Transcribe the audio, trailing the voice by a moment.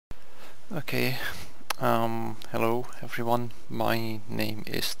Okay, hello everyone, my name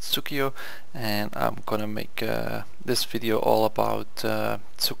is Tsukiyo and I'm gonna make this video all about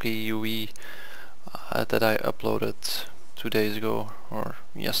Tsuki UI that I uploaded 2 days ago or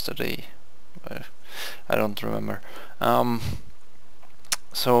yesterday, I don't remember.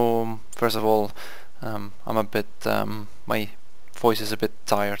 So first of all, I'm a bit, my voice is a bit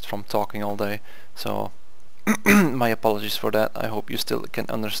tired from talking all day, so my apologies for that. I hope you still can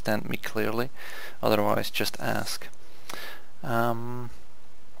understand me clearly, otherwise just ask.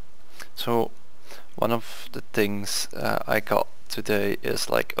 So one of the things I got today is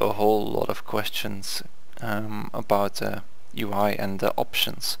like a whole lot of questions about UI and the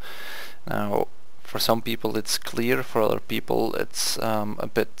options. Now for some people it's clear, for other people it's a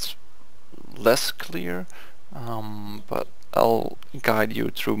bit less clear, but I'll guide you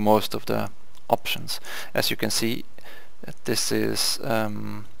through most of the options. As you can see, this is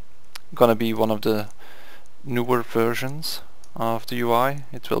gonna be one of the newer versions of the UI.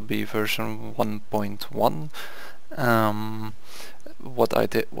 It will be version 1.1. What I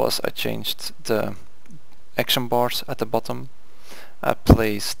did was I changed the action bars at the bottom. I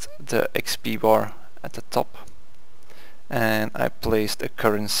placed the XP bar at the top, and I placed a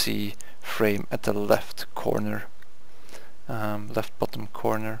currency frame at the left corner, left bottom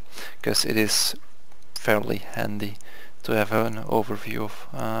corner, because it is fairly handy to have an overview of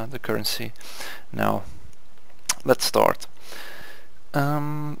the currency. Now let's start.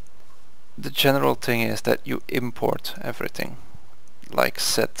 The general thing is that you import everything like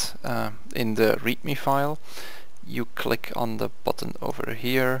said in the readme file. You click on the button over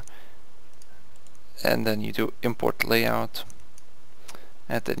here and then you do import layout,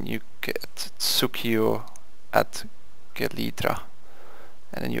 and then you get tsukiyo at gelidra,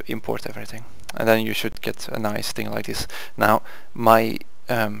 and then you import everything, and then you should get a nice thing like this. Now my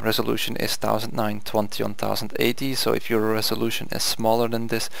resolution is 1920 on 1080, so if your resolution is smaller than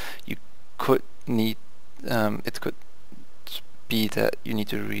this, you could need it could be that you need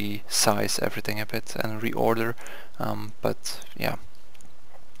to resize everything a bit and reorder, but yeah.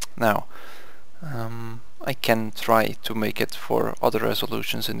 Now I can try to make it for other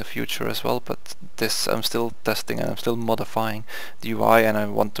resolutions in the future as well, but this I'm still testing and I'm still modifying the UI, and I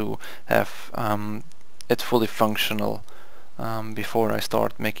want to have it fully functional before I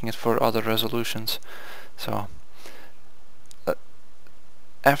start making it for other resolutions. So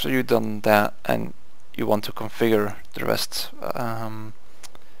after you've done that and you want to configure the rest,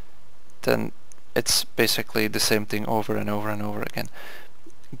 then it's basically the same thing over and over and over again.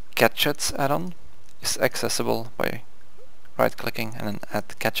 Gadgets add-on is accessible by right clicking and then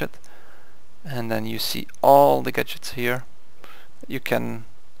add gadget, and then you see all the gadgets here you can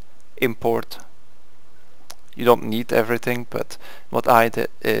import. You don't need everything, but what I did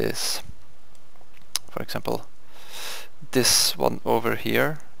is, for example, this one over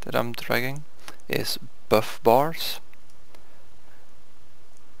here that I'm dragging is buff bars.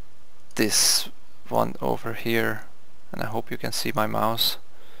 This one over here, and I hope you can see my mouse,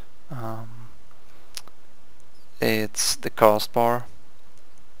 it's the cast bar.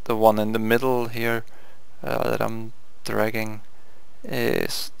 The one in the middle here that I'm dragging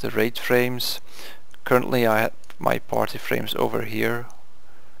is the rate frames. Currently I had my party frames over here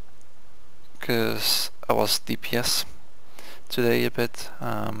because I was DPS today a bit.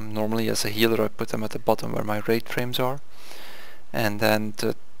 Normally as a healer I put them at the bottom where my rate frames are, and then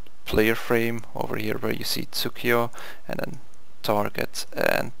the player frame over here where you see Tsukiyo, and then target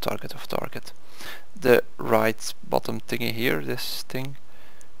and target of target. The right bottom thingy here, this thing,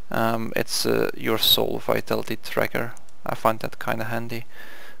 it's your soul vitality tracker. I find that kinda handy.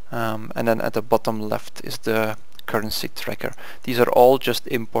 And then at the bottom left is the currency tracker. These are all just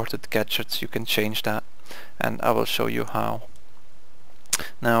imported gadgets. You can change that, and I will show you how.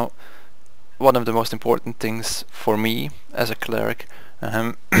 Now one of the most important things for me as a cleric,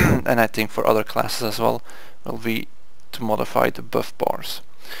 and I think for other classes as well, will be to modify the buff bars.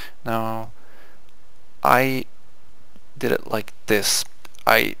 Now I did it like this.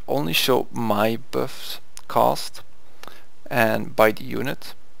 I only show my buffs cast and by the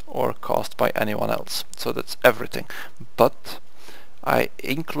unit, or cast by anyone else, so that's everything. But I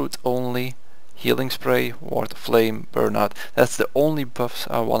include only healing spray, ward of flame, burnout. That's the only buffs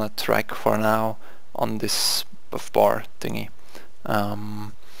I want to track for now on this buff bar thingy.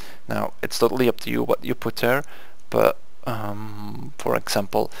 Now it's totally up to you what you put there, but for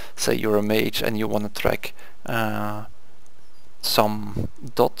example, say you're a mage and you want to track some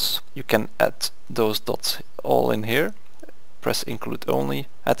dots, you can add those dots all in here, press include only,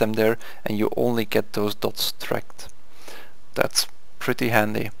 add them there, and you only get those dots tracked. That's pretty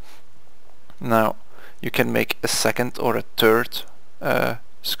handy. Now you can make a second or a third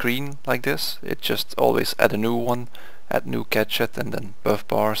screen like this. It just always add a new one, add new gadget, and then buff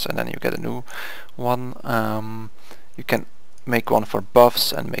bars, and then you get a new one. You can make one for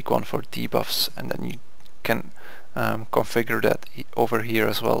buffs and make one for debuffs, and then you can configure that over here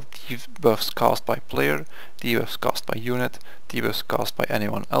as well. Debuffs cast by player, debuffs cast by unit, debuffs cast by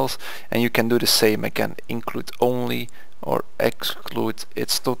anyone else, and you can do the same again, include only or exclude.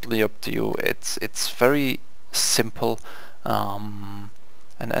 It's totally up to you. It's very simple,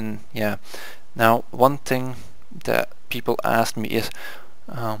 and yeah. Now one thing that people ask me is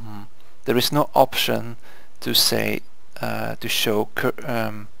there is no option to say to show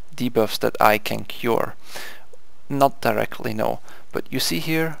debuffs that I can cure. Not directly, no, but you see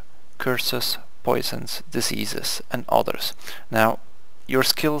here curses, poisons, diseases and others. Now your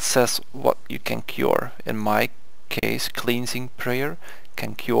skill says what you can cure. In my case, cleansing prayer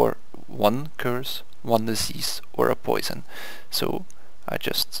can cure one curse, one disease or a poison. So I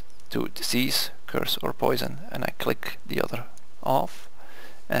just do disease, curse or poison, and I click the other off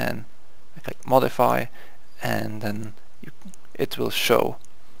and I click modify, and then it will show.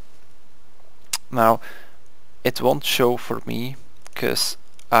 Now it won't show for me because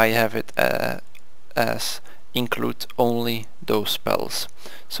I have it as include only those spells.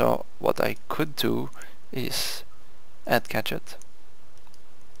 So what I could do is add gadget,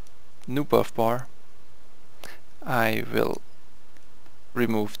 new buff bar. I will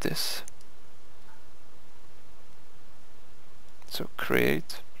remove this. So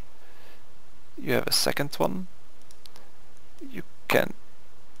create. You have a second one. You can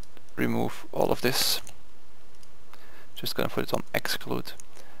remove all of this. Just gonna put it on exclude.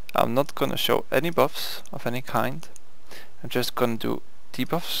 I'm not gonna show any buffs of any kind. I'm just gonna do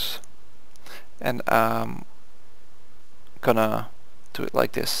debuffs, and I'm gonna do it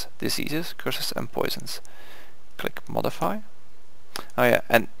like this: diseases, curses and poisons. Click modify. Oh yeah,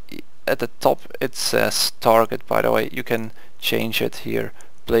 and at the top it says target, by the way. You can change it here: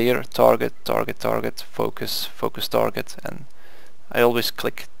 player, target, target, target, focus, focus, target, and I always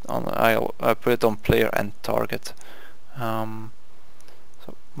click on, I put it on player and target.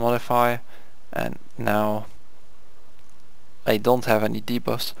 So modify, and now I don't have any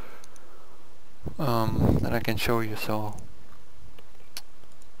debuffs that I can show you, so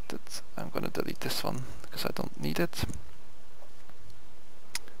I'm gonna delete this one because I don't need it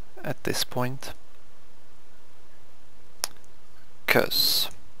at this point. Because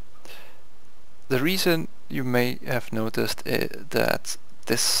the reason you may have noticed that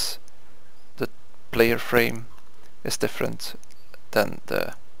the player frame is different than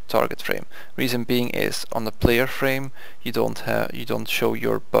the target frame. Reason being is on the player frame you don't show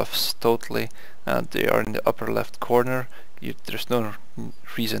your buffs totally. They are in the upper left corner. There's no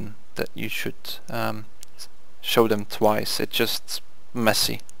reason that you should show them twice. It's just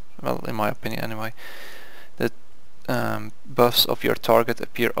messy. Well, in my opinion anyway. The buffs of your target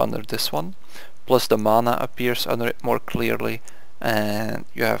appear under this one, plus the mana appears under it more clearly, and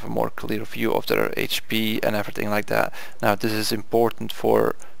you have a more clear view of their HP and everything like that. Now this is important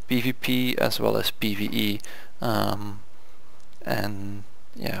for PvP as well as PvE, and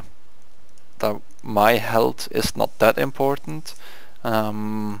yeah, my health is not that important.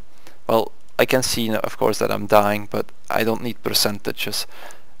 Well, I can see now, of course, that I'm dying, but I don't need percentages,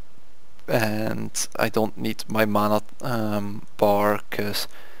 and I don't need my mana bar, because,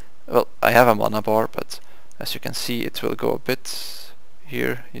 well, I have a mana bar, but as you can see it will go a bit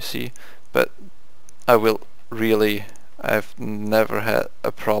here, you see, but I've never had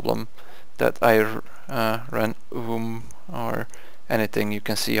a problem that I ran or anything. You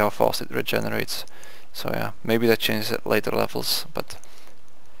can see how fast it regenerates. So yeah, maybe that changes at later levels, but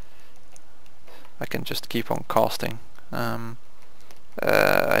I can just keep on casting.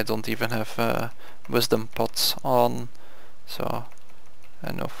 I don't even have wisdom pots on, so,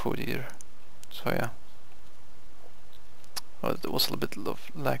 and no food either. So yeah. Well, there was a little bit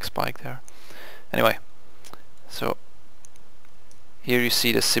of lag spike there. Anyway, so here you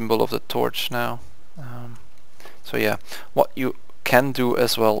see the symbol of the torch now. So yeah, what you can do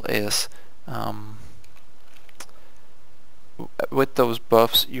as well is with those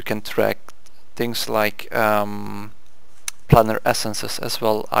buffs you can track things like planner essences as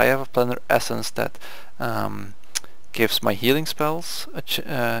well. I have a planner essence that gives my healing spells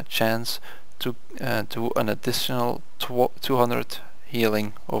a chance to do an additional 200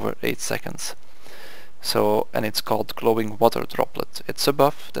 healing over 8 seconds. So, and it's called glowing water droplet. It's a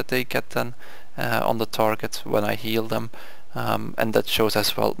buff that they get then on the target when I heal them, and that shows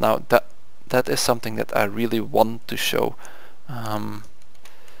as well. Now that is something that I really want to show.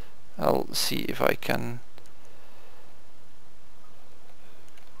 I'll see if I can.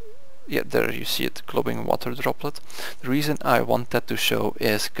 Yeah, there you see it, glowing water droplet. The reason I want that to show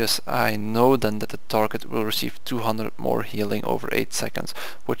is because I know then that the target will receive 200 more healing over 8 seconds,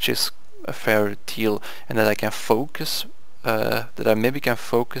 which is a fair deal, and that I can focus, that I maybe can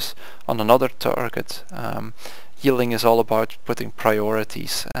focus on another target. Healing is all about putting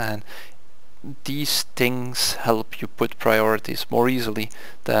priorities, and these things help you put priorities more easily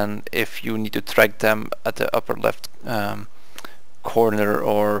than if you need to track them at the upper left corner,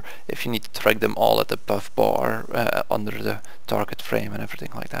 or if you need to track them all at the buff bar under the target frame and everything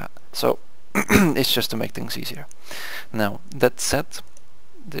like that. So it's just to make things easier. Now that said,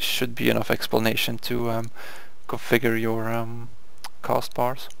 this should be enough explanation to configure your cast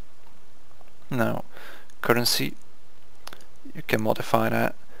bars. Now currency, you can modify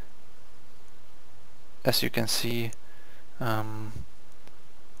that. As you can see,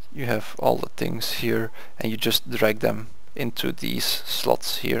 you have all the things here, and you just drag them into these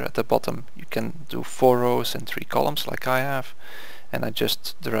slots here at the bottom. You can do 4 rows and 3 columns like I have, and I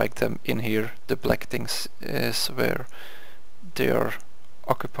just drag them in here. The black things is where they are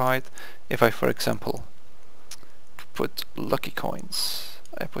occupied. If I, for example, put lucky coins,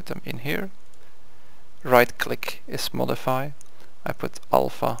 I put them in here. Right click is modify. I put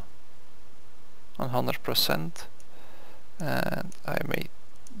alpha on 100%, and I made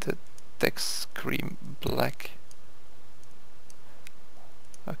the text screen black.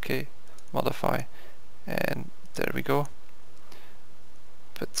 Okay, modify, and there we go.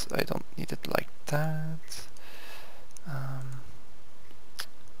 But I don't need it like that.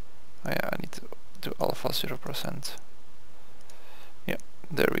 Yeah, I need to do alpha 0%. Yeah,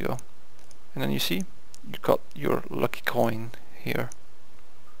 there we go. And then you see, you got your lucky coin here.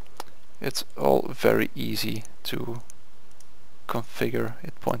 It's all very easy to configure.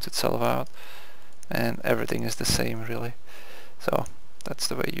 It points itself out, and everything is the same really. So that's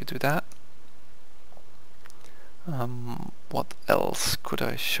the way you do that. What else could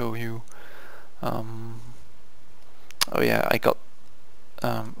I show you? Oh yeah, I got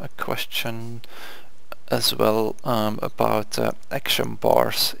a question as well about action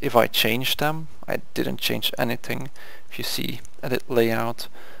bars. If I change them, I didn't change anything. If you see edit layout,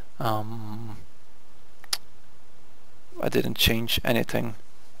 I didn't change anything.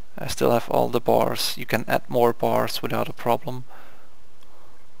 I still have all the bars. You can add more bars without a problem.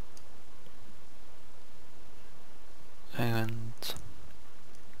 And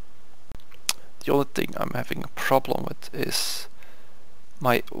the only thing I'm having a problem with is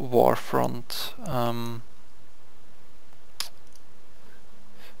my Warfront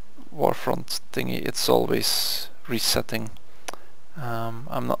thingy. It's always resetting.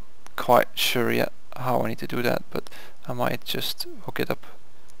 I'm not quite sure yet how I need to do that, but I might just hook it up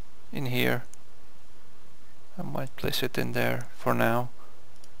in here. I might place it in there for now.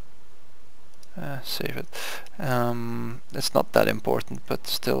 Save it. It's not that important, but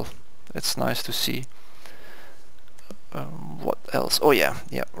still it's nice to see. What else? Oh yeah,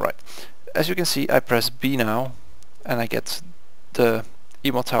 right. As you can see, I press B now and I get the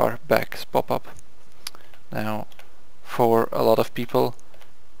emotar bags pop up. Now for a lot of people,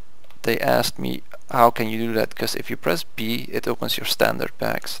 they asked me how can you do that, because if you press B it opens your standard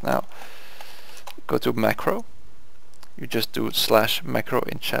bags. Now go to macro, you just do /macro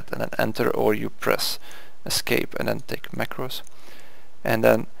in chat and then enter, or you press escape and then take macros, and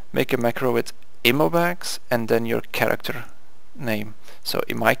then make a macro with emo bags and then your character name. So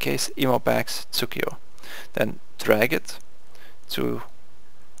in my case, emo bags Tsukiyo. Then drag it to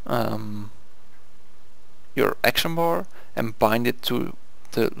your action bar and bind it to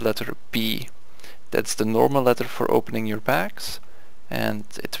the letter B. That's the normal letter for opening your bags, and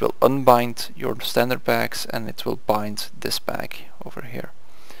it will unbind your standard bags and it will bind this bag over here.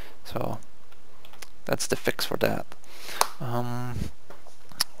 So that's the fix for that.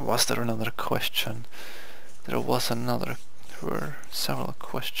 Was there another question? There were several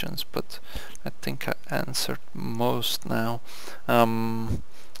questions, but I think I answered most now.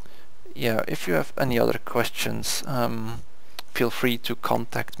 Yeah, if you have any other questions, feel free to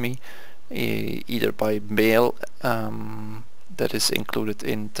contact me either by mail, that is included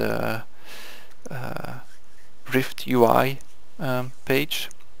in the Rift UI page,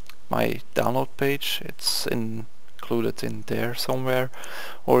 my download page. It's included in there somewhere,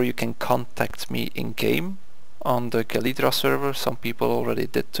 or you can contact me in game on the Galidra server. Some people already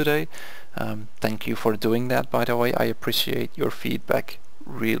did today. Thank you for doing that, by the way. I appreciate your feedback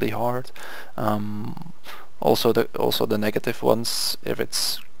really hard. Also the negative ones, if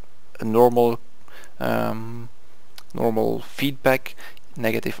it's a normal feedback,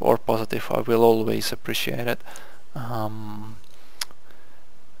 negative or positive, I will always appreciate it.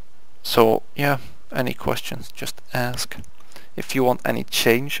 So yeah, any questions, just ask. If you want any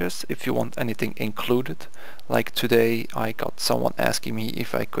changes, if you want anything included, like today I got someone asking me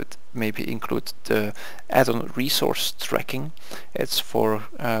if I could maybe include the add-on resource tracking. It's for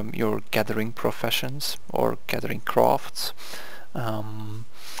your gathering professions or gathering crafts.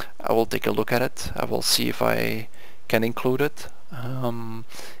 I will take a look at it. I will see if I can include it,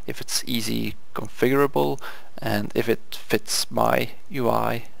 if it's easy configurable, and if it fits my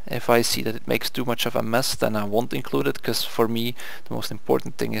UI. If I see that it makes too much of a mess, then I won't include it, because for me the most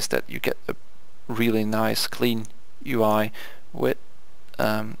important thing is that you get a really nice clean UI with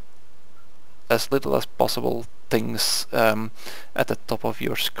as little as possible things at the top of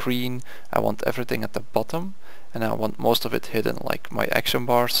your screen. I want everything at the bottom, and I want most of it hidden, like my action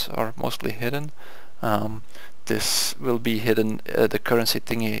bars are mostly hidden. This will be hidden, the currency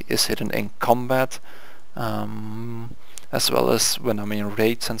thingy is hidden in combat, as well as when I'm in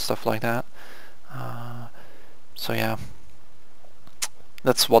raids and stuff like that. So yeah,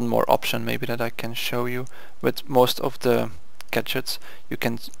 that's one more option maybe that I can show you. With most of the gadgets you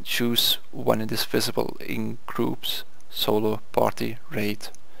can choose when it is visible in groups, solo, party, raid.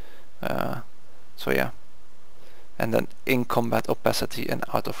 So yeah, and then in combat opacity and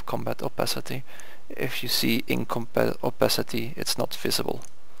out of combat opacity. If you see in combat opacity, it's not visible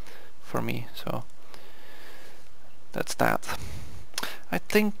for me, so that's that. I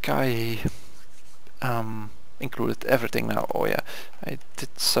think I included everything now. Oh yeah, I did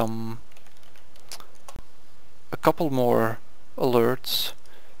a couple more alerts.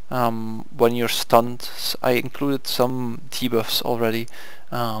 When you're stunned, I included some debuffs already,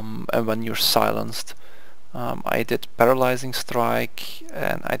 and when you're silenced, I did paralyzing strike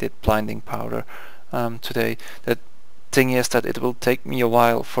and I did blinding powder today. The thing is that it will take me a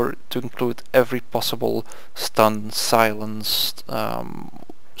while to include every possible stun, silenced,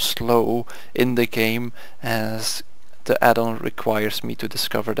 slow in the game, as the add-on requires me to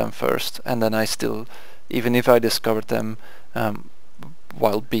discover them first, and then I still, even if I discovered them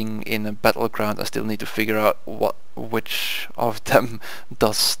while being in a battleground, I still need to figure out which of them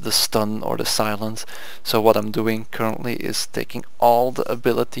does the stun or the silence. So what I'm doing currently is taking all the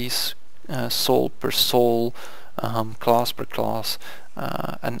abilities, soul per soul, class per class,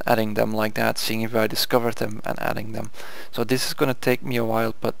 and adding them like that, seeing if I discover them and adding them. So this is gonna take me a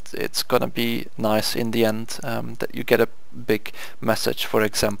while, but it's gonna be nice in the end, that you get a big message. For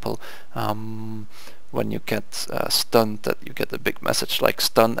example, when you get stunned, that you get a big message like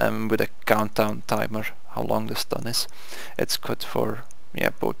stun, and with a countdown timer how long the stun is. It's good for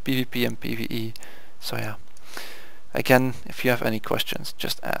both PvP and PvE. So yeah, again, if you have any questions,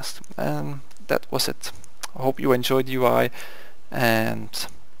 just ask. And that was it. I hope you enjoyed the UI, and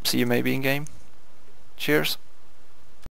see you maybe in game. Cheers.